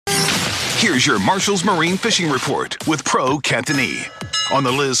Here's your Marshall's Marine Fishing Report with Pro Cantonese on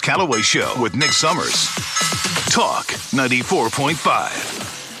the Liz Callaway Show with Nick Summers. Talk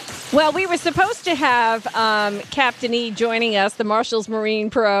 94.5. Well, we were supposed to have Captain E joining us, the Marshall's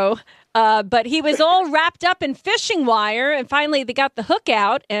Marine Pro, but he was all wrapped up in fishing wire, and finally they got the hook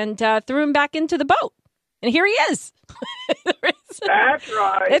out and threw him back into the boat. And here he is. That's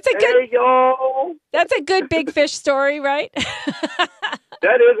right. It's a There you go. That's a good big fish story, right?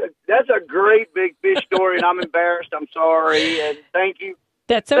 That's a great big fish story, and I'm embarrassed. I'm sorry, and thank you.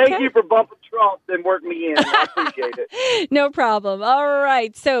 That's okay. Thank you for bumping Trump and working me in. I appreciate it. No problem. All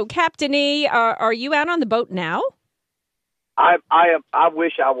right. So, Captain E, are you out on the boat now? I am. I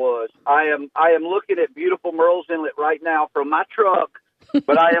wish I was. I am looking at beautiful Merle's Inlet right now from my truck,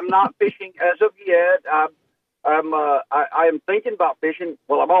 but I am not fishing as of yet. I am thinking about fishing.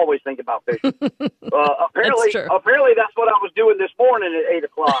 Well, I'm always thinking about fishing. Apparently that's what I was doing this morning at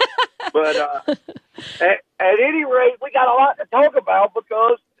 8:00. But at any rate, we got a lot to talk about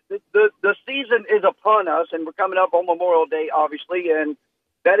because the season is upon us, and we're coming up on Memorial Day, obviously, and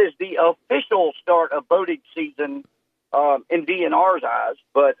that is the official start of boating season in DNR's eyes.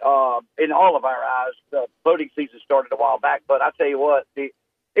 But in all of our eyes, the boating season started a while back. But I tell you what,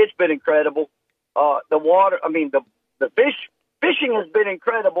 it's been incredible. The water, the fishing has been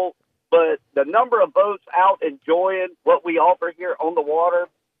incredible, but the number of boats out enjoying what we offer here on the water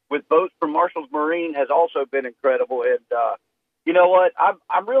with boats from Marshall's Marine has also been incredible. And you know what? I'm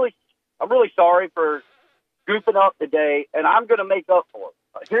really sorry for goofing up today, and I'm going to make up for it.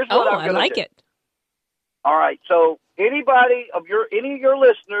 Here's what I'm going to do. I like it. All right. So any of your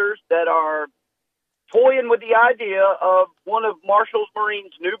listeners that are toying with the idea of one of Marshall's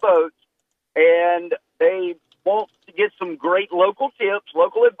Marine's new boats, and they want to get some great local tips,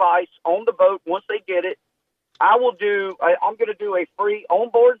 local advice on the boat once they get it, I'm going to do a free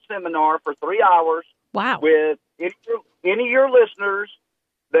onboard seminar for 3 hours. Wow. With any of your listeners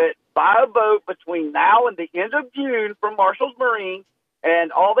that buy a boat between now and the end of June from Marshall's Marine,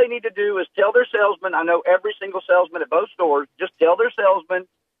 and all they need to do is tell their salesman, I know every single salesman at both stores, just tell their salesman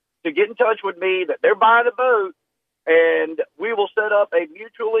to get in touch with me that they're buying a boat, and we will set up a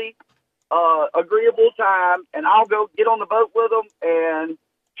mutually agreeable time, and I'll go get on the boat with them and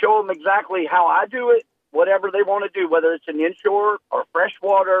show them exactly how I do it, whatever they want to do, whether it's an inshore or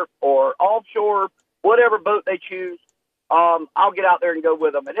freshwater or offshore, whatever boat they choose. I'll get out there and go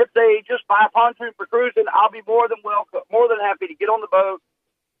with them. And if they just buy a pontoon for cruising, I'll be more than happy to get on the boat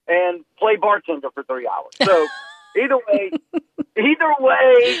and play bartender for 3 hours. So either way,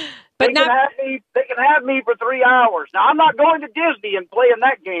 But they can have me for 3 hours. Now, I'm not going to Disney and playing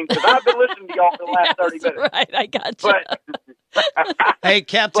that game because I've been listening to y'all for the last 30 minutes. Right, I got you. Hey,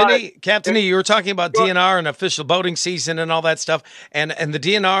 Captain E, you were talking about DNR and official boating season and all that stuff, and the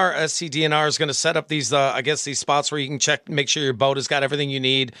DNR, SCDNR is going to set up these spots where you can check, make sure your boat has got everything you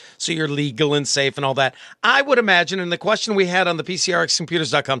need, so you're legal and safe and all that. I would imagine, and the question we had on the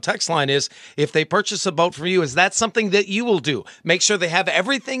PCRXcomputers.com text line is, if they purchase a boat from you, is that something that you will do? Make sure they have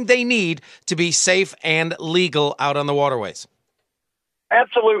everything they need to be safe and legal out on the waterways.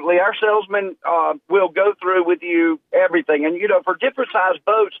 Absolutely. Our salesman will go through with you everything. And, for different size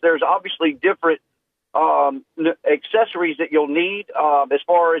boats, there's obviously different accessories that you'll need as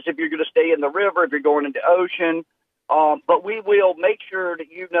far as if you're going to stay in the river, if you're going into ocean. But we will make sure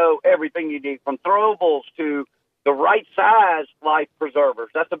that you know everything you need, from throwables to the right size life preservers.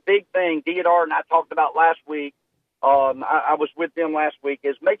 That's a big thing. DNR and I talked about last week. I was with them last week,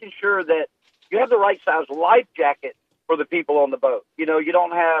 is making sure that you have the right size life jacket for the people on the boat. You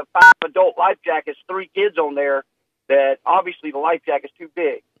don't have 5 adult life jackets, 3 kids on there, that obviously the life jacket's too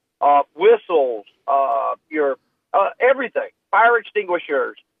big. Whistles, your everything, fire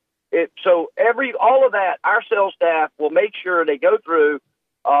extinguishers. All of that, our sales staff will make sure they go through,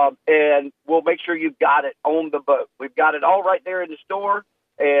 and we'll make sure you've got it on the boat. We've got it all right there in the store,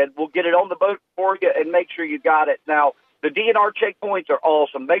 and we'll get it on the boat for you and make sure you got it. Now, the DNR checkpoints are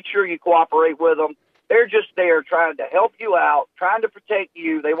awesome. Make sure you cooperate with them. They're just there trying to help you out, trying to protect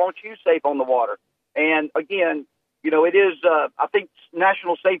you. They want you safe on the water. And again, it is, I think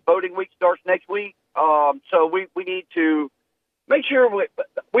National Safe Boating Week starts next week. So we need to make sure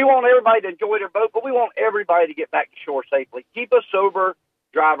we want everybody to enjoy their boat, but we want everybody to get back to shore safely. Keep a sober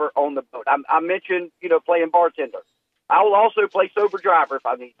driver on the boat. I mentioned, playing bartender. I will also play sober driver if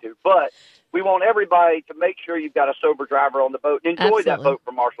I need to, but we want everybody to make sure you've got a sober driver on the boat and enjoy that boat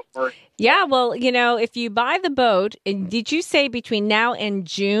from Marshall's Marine. Yeah, well, if you buy the boat, and did you say between now and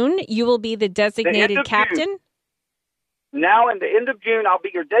June you will be the designated captain? June. Now and the end of June, I'll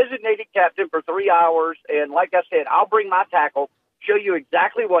be your designated captain for 3 hours, and like I said, I'll bring my tackle. show you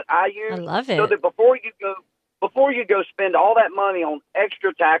exactly what I use. I love it. So that before you go spend all that money on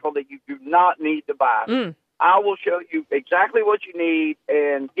extra tackle that you do not need to buy, I will show you exactly what you need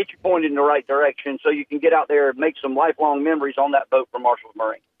and get you pointed in the right direction so you can get out there and make some lifelong memories on that boat for Marshall's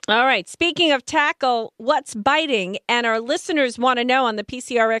Marine. All right. Speaking of tackle, what's biting? And our listeners want to know on the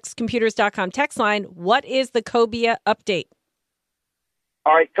PCRXcomputers.com text line, what is the Cobia update?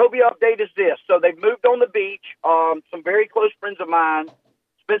 All right, Cobia update is this. So they've moved on the beach. Some very close friends of mine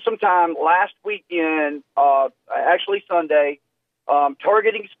spent some time last weekend, actually Sunday,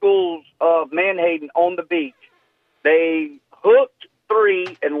 targeting schools of Manhattan on the beach. They hooked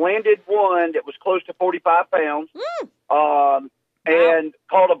 3 and landed 1 that was close to 45 pounds. And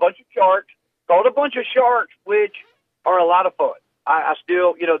caught a bunch of sharks, which are a lot of fun. I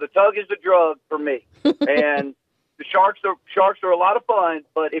still, the tug is the drug for me. And the sharks are a lot of fun,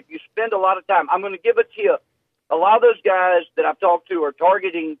 but if you spend a lot of time, I'm going to give a tip. A lot of those guys that I've talked to are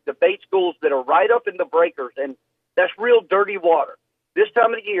targeting the bait schools that are right up in the breakers, and that's real dirty water. This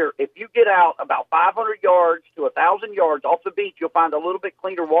time of the year, if you get out about 500 yards to 1,000 yards off the beach, you'll find a little bit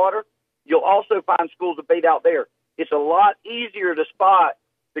cleaner water. You'll also find schools of bait out there. It's a lot easier to spot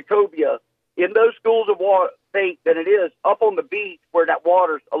the cobia in those schools of water bait than it is up on the beach where that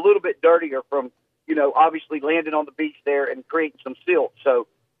water's a little bit dirtier from, obviously landing on the beach there and creating some silt. So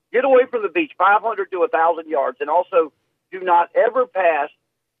get away from the beach, 500 to 1,000 yards. And also do not ever pass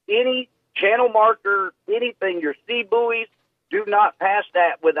any channel marker, anything, your sea buoys. Do not pass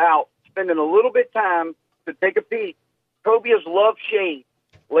that without spending a little bit of time to take a peek. Cobias love shade.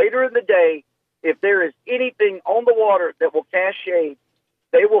 Later in the day, if there is anything on the water that will cast shade,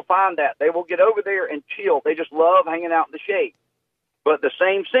 they will find that. They will get over there and chill. They just love hanging out in the shade. But the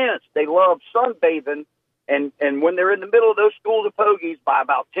same sense, they love sunbathing, and when they're in the middle of those schools of pogies by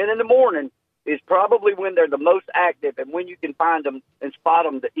about 10 in the morning is probably when they're the most active and when you can find them and spot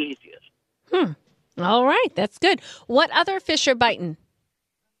them the easiest. All right, that's good. What other fish are biting?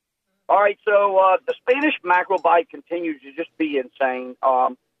 All right, so the Spanish mackerel bite continues to just be insane.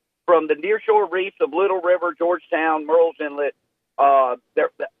 From the nearshore reefs of Little River, Georgetown, Murrells Inlet,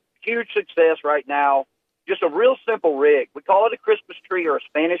 they're huge success right now. Just a real simple rig. We call it a Christmas tree or a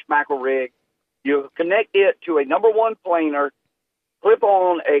Spanish mackerel rig. You connect it to a number 1 planer, clip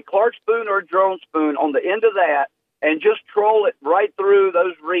on a Clark spoon or a drone spoon on the end of that, and just troll it right through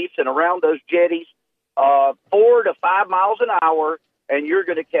those reefs and around those jetties, 4 to 5 miles an hour, and you're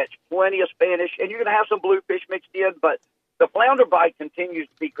going to catch plenty of Spanish, and you're going to have some bluefish mixed in, but the flounder bite continues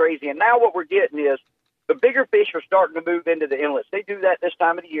to be crazy. And now what we're getting is the bigger fish are starting to move into the inlets. They do that this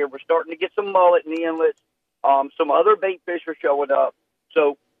time of the year. We're starting to get some mullet in the inlets. Some other bait fish are showing up.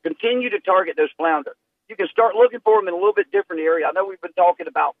 So continue to target those flounder. You can start looking for them in a little bit different area. I know we've been talking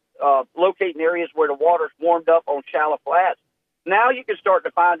about locating areas where the water's warmed up on shallow flats. Now you can start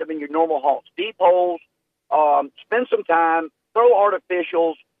to find them in your normal haunts, deep holes. Spend some time, throw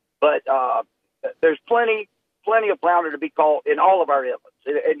artificials, but there's plenty of flounder to be caught in all of our inlets.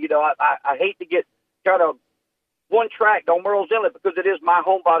 And I hate to get kind of one-tracked on Murrells Inlet because it is my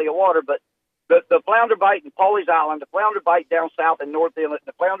home body of water, but the flounder bite in Pawleys Island, the flounder bite down south in North Inlet, and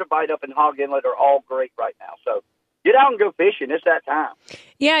the flounder bite up in Hog Inlet are all great right now. So get out and go fishing. It's that time.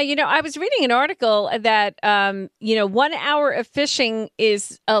 Yeah, I was reading an article that, 1 hour of fishing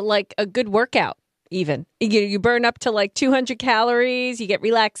is like a good workout. Even you burn up to like 200 calories, you get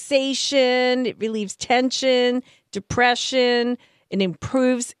relaxation, it relieves tension, depression, it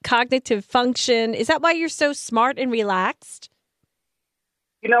improves cognitive function. Is that why you're so smart and relaxed?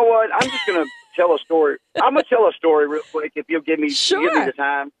 You know what? I'm just going to tell a story. I'm going to tell a story real quick if you'll give me the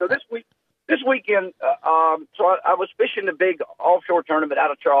time. So this weekend, I was fishing the big offshore tournament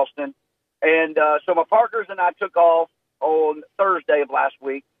out of Charleston, and so my partners and I took off on Thursday of last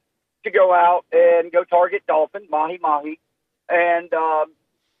week to go out and go target dolphin, mahi-mahi. And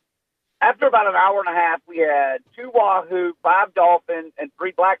after about an hour and a half, we had 2 wahoo, 5 dolphin, and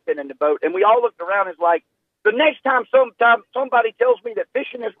 3 blackfin in the boat. And we all looked around and was like, the next time somebody tells me that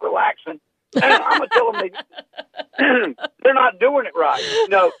fishing is relaxing, I'm going to tell them they're not doing it right.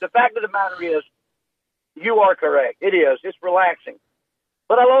 No, the fact of the matter is, you are correct. It is. It's relaxing.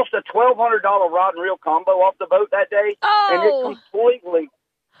 But I lost a $1,200 rod and reel combo off the boat that day, and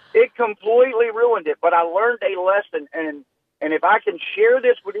it completely ruined it. But I learned a lesson, and if I can share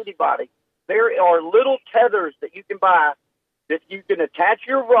this with anybody, there are little tethers that you can buy that you can attach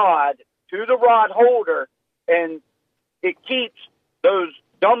your rod to the rod holder, and it keeps those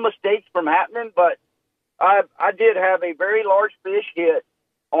dumb mistakes from happening. But I did have a very large fish hit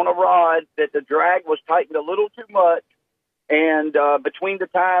on a rod that the drag was tightened a little too much, and between the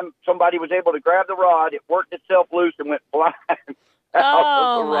time somebody was able to grab the rod, it worked itself loose and went flying.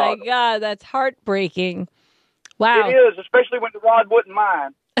 Oh, my God. That's heartbreaking. Wow. It is, especially when the rod wouldn't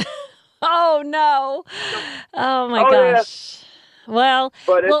mind. Oh, no. Oh, my gosh. Yeah. Well,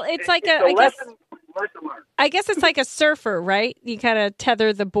 it's like lesson learned. I guess it's like a surfer, right? You kind of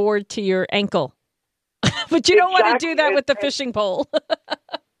tether the board to your ankle. But you don't want to do that with the fishing pole.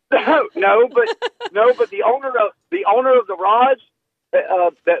 No, but the owner of the rods,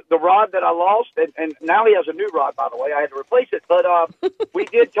 the rod that I lost, and now he has a new rod. By the way, I had to replace it. But we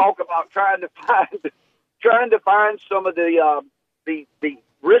did talk about trying to find some of the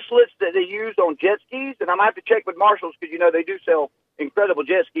wristlets that they use on jet skis, and I'm gonna have to check with Marshalls because they do sell incredible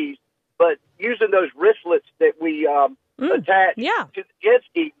jet skis. But using those wristlets that we attach to the jet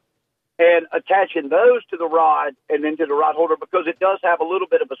ski, and attaching those to the rod and then to the rod holder, because it does have a little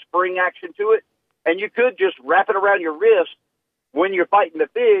bit of a spring action to it. And you could just wrap it around your wrist when you're fighting the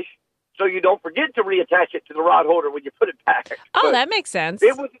fish so you don't forget to reattach it to the rod holder when you put it back. Oh, but that makes sense.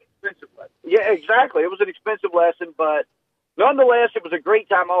 It was an expensive lesson. Yeah, exactly. It was an expensive lesson, but nonetheless, it was a great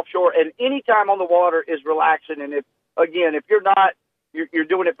time offshore. And any time on the water is relaxing. And if you're not, you're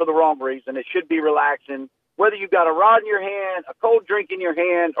doing it for the wrong reason. It should be relaxing. Whether you've got a rod in your hand, a cold drink in your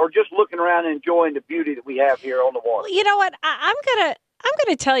hand, or just looking around and enjoying the beauty that we have here on the water. Well, you know what? I'm gonna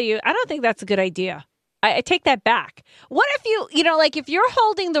tell you, I don't think that's a good idea. I take that back. What if if you're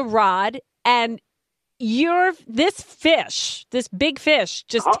holding the rod and this big fish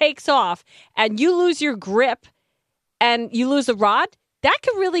just takes off and you lose your grip and you lose the rod, that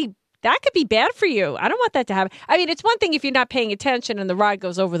could be bad for you. I don't want that to happen. I mean, it's one thing if you're not paying attention and the rod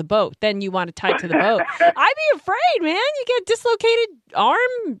goes over the boat, then you want to tie to the boat. I'd be afraid, man. You get dislocated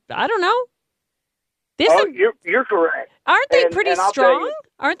arm. I don't know. You're correct. Aren't they pretty strong?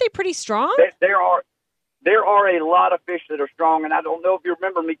 Aren't they pretty strong? There are a lot of fish that are strong, and I don't know if you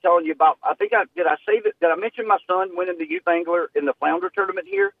remember me telling you about. Did I mention my son winning the youth angler in the flounder tournament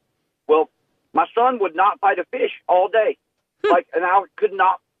here? Well, my son would not fight a fish all day, and I could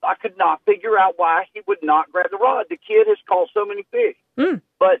not figure out why he would not grab the rod. The kid has caught so many fish.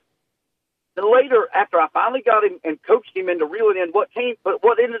 But later, after I finally got him and coached him into reeling in what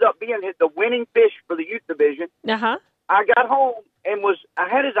ended up being the winning fish for the youth division, I got home and I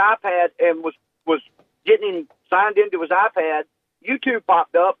had his iPad and was getting him signed into his iPad. YouTube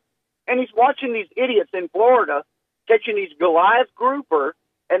popped up, and he's watching these idiots in Florida catching these Goliath grouper,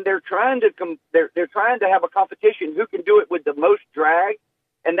 and they're trying to have a competition who can do it with the most drag.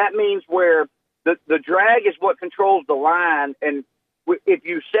 And that means where the drag is what controls the line. And if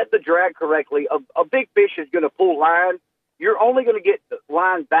you set the drag correctly, a big fish is going to pull line. You're only going to get the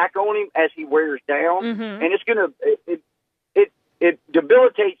line back on him as he wears down. And it's going to, it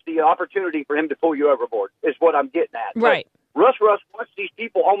debilitates the opportunity for him to pull you overboard is what I'm getting at. Right. But Russ watched these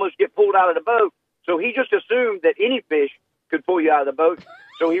people almost get pulled out of the boat. So he just assumed that any fish could pull you out of the boat.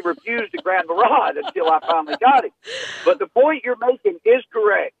 So he refused to grab the rod until I finally got him. But the point you're making is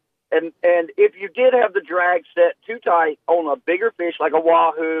correct. And if you did have the drag set too tight on a bigger fish like a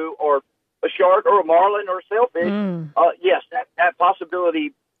wahoo or a shark or a marlin or a sailfish, yes, that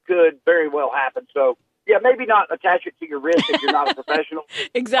possibility could very well happen. So, yeah, maybe not attach it to your wrist if you're not a professional.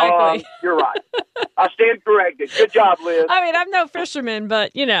 Exactly. You're right. I stand corrected. Good job, Liz. I mean, I'm no fisherman,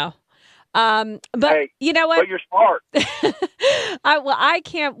 but but hey, you know what? But you're smart. I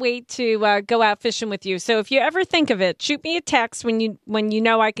can't wait to go out fishing with you. So if you ever think of it, shoot me a text when you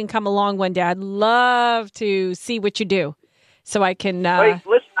know I can come along one day. I'd love to see what you do, so I can. Wait,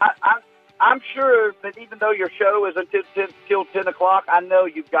 listen, I'm sure that even though your show is until 10 o'clock, I know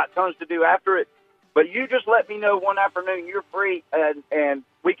you've got tons to do after it. But you just let me know one afternoon you're free, and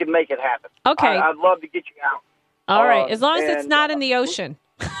we can make it happen. Okay. I'd love to get you out. All right, as long as it's not in the ocean.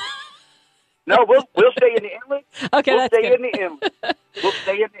 No, we'll stay in the inlet. Okay, we'll that's stay good. in the inlet. We'll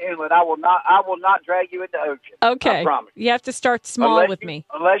stay in the inlet. I will not drag you into the ocean. Okay. I promise. You have to start small with me.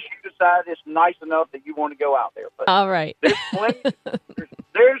 Unless you decide it's nice enough that you want to go out there. But all right. There's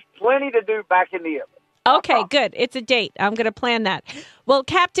plenty to do back in the inlet. Okay, good. It's a date. I'm going to plan that. Well,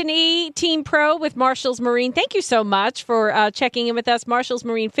 Captain E, Team Pro with Marshall's Marine, thank you so much for checking in with us. Marshall's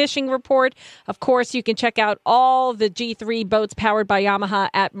Marine Fishing Report. Of course, you can check out all the G3 boats powered by Yamaha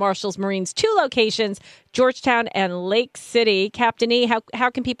at Marshall's Marine's 2 locations, Georgetown and Lake City. Captain E,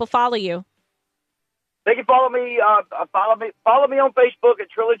 how can people follow you? They can follow me. Follow me on Facebook at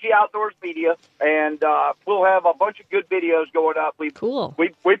Trilogy Outdoors Media, and we'll have a bunch of good videos going up. Cool.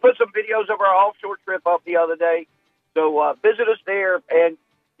 We put some videos of our offshore trip up the other day, so visit us there. And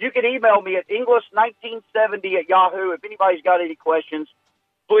you can email me at English1970@Yahoo. If anybody's got any questions,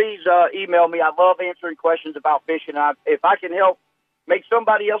 please email me. I love answering questions about fishing. If I can help make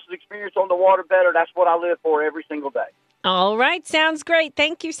somebody else's experience on the water better, that's what I live for every single day. All right. Sounds great.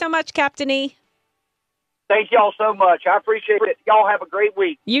 Thank you so much, Captain E. Thank y'all so much. I appreciate it. Y'all have a great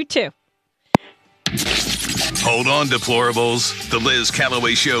week. You too. Hold on, deplorables. The Liz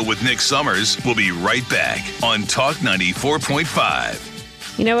Callaway Show with Nick Summers will be right back on Talk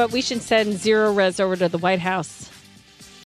 94.5. You know what? We should send Zero Res over to the White House.